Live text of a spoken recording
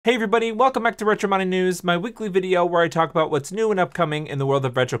Hey everybody, welcome back to Retro Modding News, my weekly video where I talk about what's new and upcoming in the world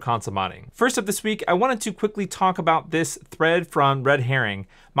of retro console modding. First up this week, I wanted to quickly talk about this thread from Red Herring.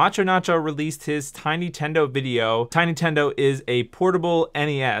 Macho Nacho released his Tiny Tendo video. Tiny Tendo is a portable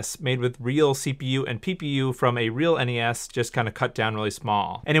NES made with real CPU and PPU from a real NES, just kind of cut down really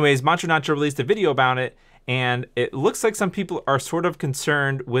small. Anyways, Macho Nacho released a video about it, and it looks like some people are sort of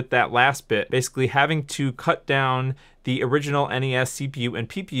concerned with that last bit, basically having to cut down the original NES CPU and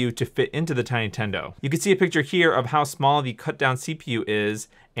PPU to fit into the Tiny Tendo. You can see a picture here of how small the cut down CPU is,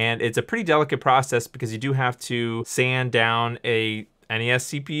 and it's a pretty delicate process because you do have to sand down a NES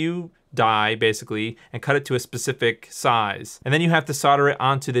CPU die basically and cut it to a specific size. And then you have to solder it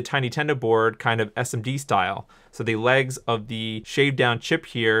onto the Tiny Tendo board kind of SMD style. So the legs of the shaved down chip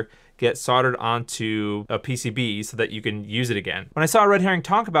here get soldered onto a PCB so that you can use it again. When I saw Red Herring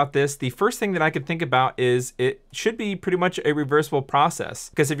talk about this, the first thing that I could think about is it should be pretty much a reversible process.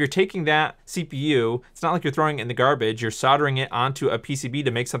 Because if you're taking that CPU, it's not like you're throwing it in the garbage, you're soldering it onto a PCB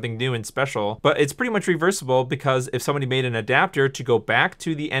to make something new and special, but it's pretty much reversible because if somebody made an adapter to go back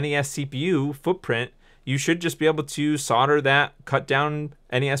to the NES CPU footprint, you should just be able to solder that cut down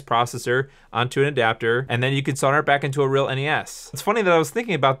NES processor onto an adapter, and then you can solder it back into a real NES. It's funny that I was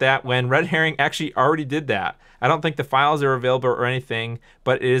thinking about that when Red Herring actually already did that. I don't think the files are available or anything,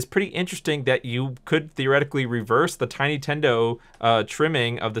 but it is pretty interesting that you could theoretically reverse the Tiny Tendo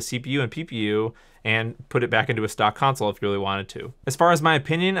trimming of the CPU and PPU and put it back into a stock console if you really wanted to. As far as my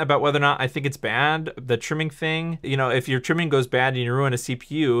opinion about whether or not I think it's bad, the trimming thing, you know, if your trimming goes bad and you ruin a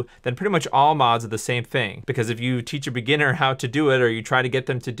CPU, then pretty much all mods are the same thing. Because if you teach a beginner how to do it or you try to get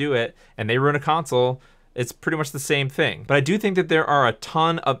them to do it and they ruin a console, it's pretty much the same thing. But I do think that there are a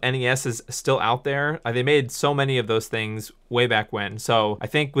ton of NESs still out there. They made so many of those things way back when. So I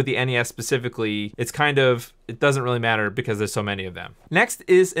think with the NES specifically, it's kind of, it doesn't really matter because there's so many of them. Next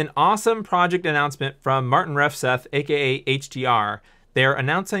is an awesome project announcement from Martin Refseth, aka HDR. They're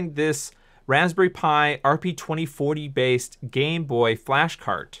announcing this Raspberry Pi RP2040 based Game Boy flash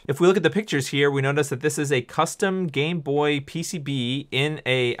cart. If we look at the pictures here, we notice that this is a custom Game Boy PCB in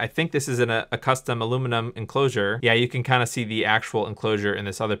a, I think this is in a custom aluminum enclosure. Yeah, you can kind of see the actual enclosure in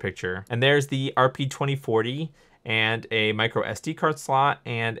this other picture. And there's the RP2040 and a micro SD card slot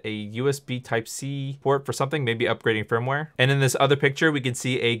and a USB Type-C port for something, maybe upgrading firmware. And in this other picture, we can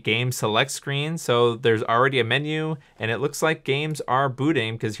see a game select screen. So there's already a menu and it looks like games are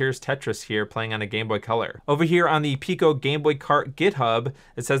booting because here's Tetris here playing on a Game Boy Color. Over here on the Pico Game Boy Cart GitHub,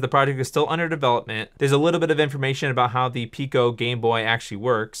 it says the project is still under development. There's a little bit of information about how the Pico Game Boy actually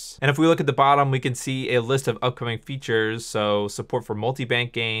works. And if we look at the bottom, we can see a list of upcoming features. So support for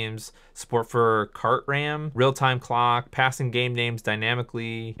multi-bank games, support for cart RAM, real-time clock, passing game names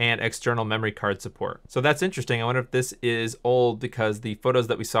dynamically, and external memory card support. So that's interesting. I wonder if this is old because the photos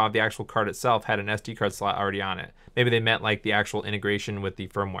that we saw of the actual card itself had an SD card slot already on it. Maybe they meant like the actual integration with the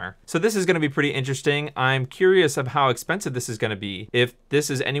firmware. So this is going to be pretty interesting. I'm curious of how expensive this is going to be. If this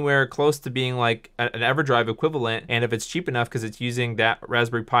is anywhere close to being like an EverDrive equivalent, and if it's cheap enough because it's using that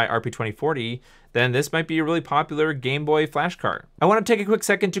Raspberry Pi RP2040, then this might be a really popular Game Boy flash cart. I want to take a quick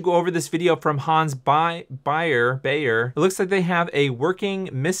second to go over this video from Hans Bayer. It looks like they have a working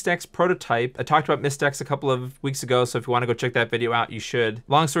MiSTeX prototype. I talked about MiSTeX a couple of weeks ago, so if you want to go check that video out, you should.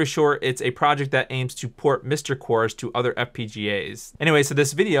 Long story short, it's a project that aims to port MiSTer cores to other FPGAs. Anyway, so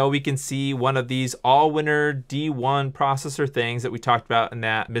this video, we can see one of these all-winner D1 processor things that we talked about in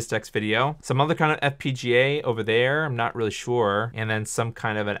that MiSTeX video. Some other kind of FPGA over there, I'm not really sure. And then some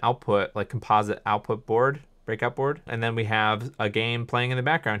kind of an output, like composite output board, breakout board, and then we have a game playing in the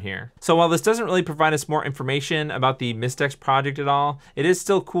background here. So while this doesn't really provide us more information about the MiSTeX project at all, it is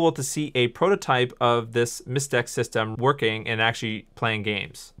still cool to see a prototype of this MiSTeX system working and actually playing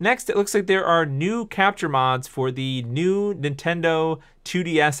games. Next, it looks like there are new capture mods for the new Nintendo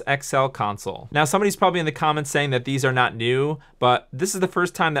 2DS XL console. Now somebody's probably in the comments saying that these are not new, but this is the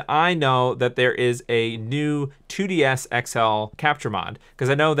first time that I know that there is a new 2DS XL capture mod, because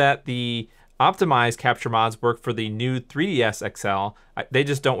I know that the optimized capture mods work for the new 3DS XL. They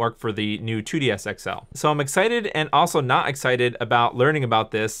just don't work for the new 2DS XL. So I'm excited and also not excited about learning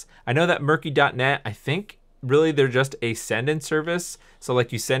about this. I know that Murky.net, I think really they're just a send-in service. So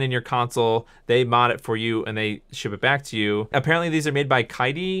like you send in your console, they mod it for you and they ship it back to you. Apparently these are made by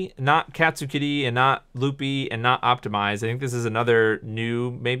Kaidi, not Katsukity and not Loopy and not Optimized. I think this is another new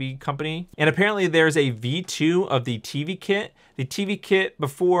maybe company. And apparently there's a V2 of the TV kit. The TV kit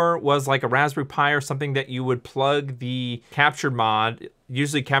before was like a Raspberry Pi or something that you would plug the captured mod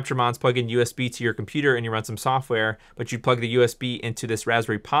Usually capture mods plug in USB to your computer and you run some software, but you plug the USB into this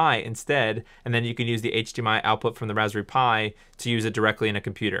Raspberry Pi instead, and then you can use the HDMI output from the Raspberry Pi to use it directly in a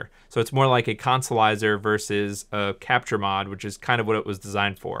computer. So it's more like a consolizer versus a capture mod, which is kind of what it was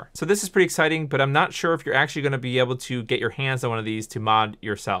designed for. So this is pretty exciting, but I'm not sure if you're actually going to be able to get your hands on one of these to mod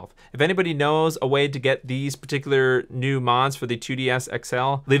yourself. If anybody knows a way to get these particular new mods for the 2DS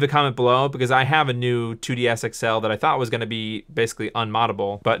XL, leave a comment below, because I have a new 2DS XL that I thought was going to be basically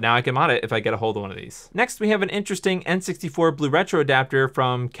unmoddable, but now I can mod it if I get a hold of one of these. Next, we have an interesting N64 BlueRetro adapter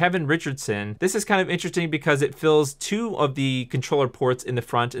from Kevin Richardson. This is kind of interesting because it fills 2 of the controller ports in the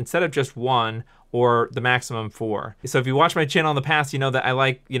front instead of just 1, or the maximum 4. So if you watch my channel in the past, you know that I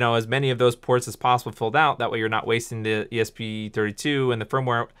like, as many of those ports as possible filled out. That way you're not wasting the ESP32 and the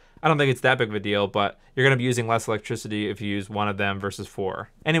firmware. I don't think it's that big of a deal, but you're gonna be using less electricity if you use 1 of them versus 4.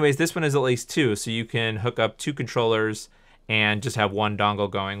 Anyways, this one is at least 2, so you can hook up 2 controllers and just have 1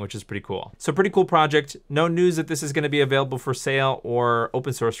 dongle going, which is pretty cool. So pretty cool project. No news that this is gonna be available for sale or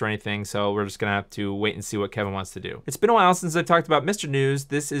open source or anything, so we're just gonna have to wait and see what Kevin wants to do. It's been a while since I talked about Mr. News.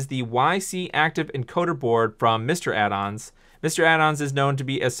 This is the YC Active Encoder board from Mr. Add-ons. Mr. Add-ons is known to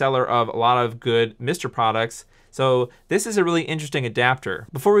be a seller of a lot of good Mr. products, so this is a really interesting adapter.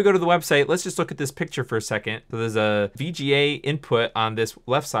 Before we go to the website, let's just look at this picture for a second. So there's a VGA input on this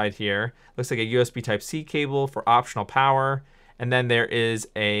left side here. Looks like a USB Type-C cable for optional power. And then there is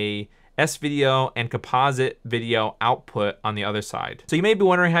a SVideo and composite video output on the other side. So you may be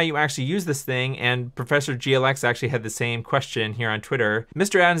wondering how you actually use this thing, and Professor GLX actually had the same question here on Twitter.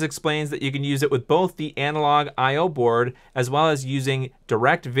 Mr. Adams explains that you can use it with both the analog I/O board as well as using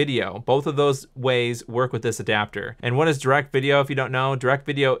direct video. Both of those ways work with this adapter. And what is direct video, if you don't know? Direct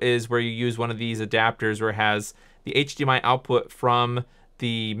video is where you use one of these adapters where it has the HDMI output from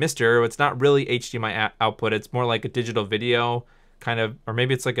the Mr. It's not really HDMI output, it's more like a digital video kind of, or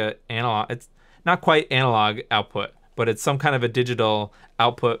maybe it's like a analog, it's not quite analog output, but it's some kind of a digital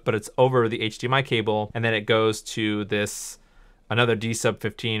output, but it's over the HDMI cable, and then it goes to this another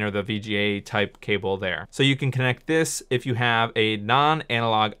D-sub-15 or the VGA type cable there. So you can connect this if you have a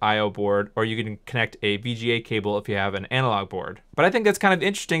non-analog I/O board, or you can connect a VGA cable if you have an analog board. But I think that's kind of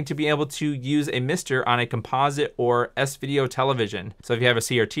interesting to be able to use a Mister on a composite or SVideo television. So if you have a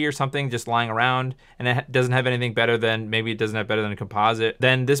CRT or something just lying around and it doesn't have anything better than, maybe it doesn't have better than a composite,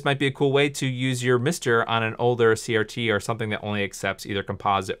 then this might be a cool way to use your Mister on an older CRT or something that only accepts either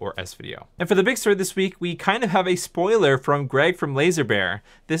composite or SVideo. And for the big story this week, we kind of have a spoiler from Greg from LaserBear.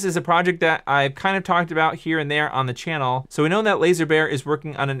 This is a project that I've kind of talked about here and there on the channel. So we know that LaserBear is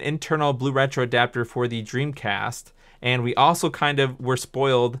working on an internal BlueRetro adapter for the Dreamcast. And we also kind of were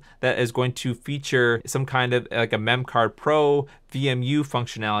spoiled that is going to feature some kind of like a MemCard Pro VMU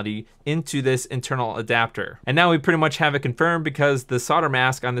functionality into this internal adapter. And now we pretty much have it confirmed because the solder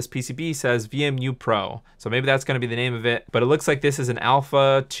mask on this PCB says VMUPro. So maybe that's gonna be the name of it, but it looks like this is an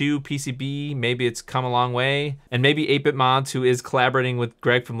Alpha 2 PCB. Maybe it's come a long way. And maybe 8-Bit Mods, who is collaborating with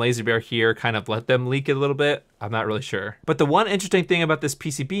Greg from LaserBear here, kind of let them leak it a little bit. I'm not really sure. But the one interesting thing about this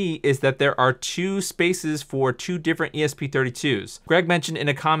PCB is that there are 2 spaces for 2 different ESP32s. Greg mentioned in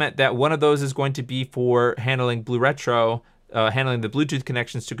a comment that one of those is going to be for handling BlueRetro, handling the Bluetooth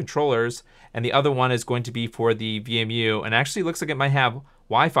connections to controllers, and the other one is going to be for the VMU, and actually looks like it might have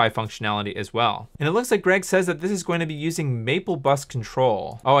Wi-Fi functionality as well. And it looks like Greg says that this is going to be using Maple Bus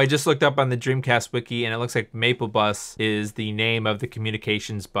Control. Oh, I just looked up on the Dreamcast wiki, and it looks like Maple Bus is the name of the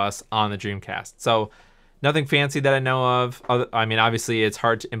communications bus on the Dreamcast. So nothing fancy that I know of. I mean, obviously it's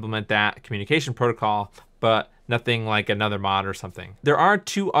hard to implement that communication protocol, but nothing like another mod or something. There are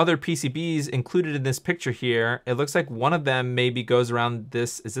 2 other PCBs included in this picture here. It looks like one of them maybe goes around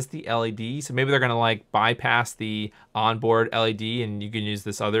this, is this the LED? So maybe they're gonna like bypass the onboard LED and you can use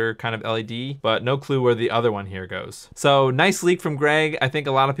this other kind of LED, but no clue where the other one here goes. So nice leak from Greg. I think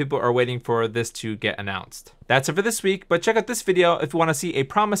a lot of people are waiting for this to get announced. That's it for this week, but check out this video if you wanna see a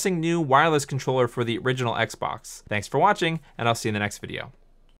promising new wireless controller for the original Xbox. Thanks for watching, and I'll see you in the next video.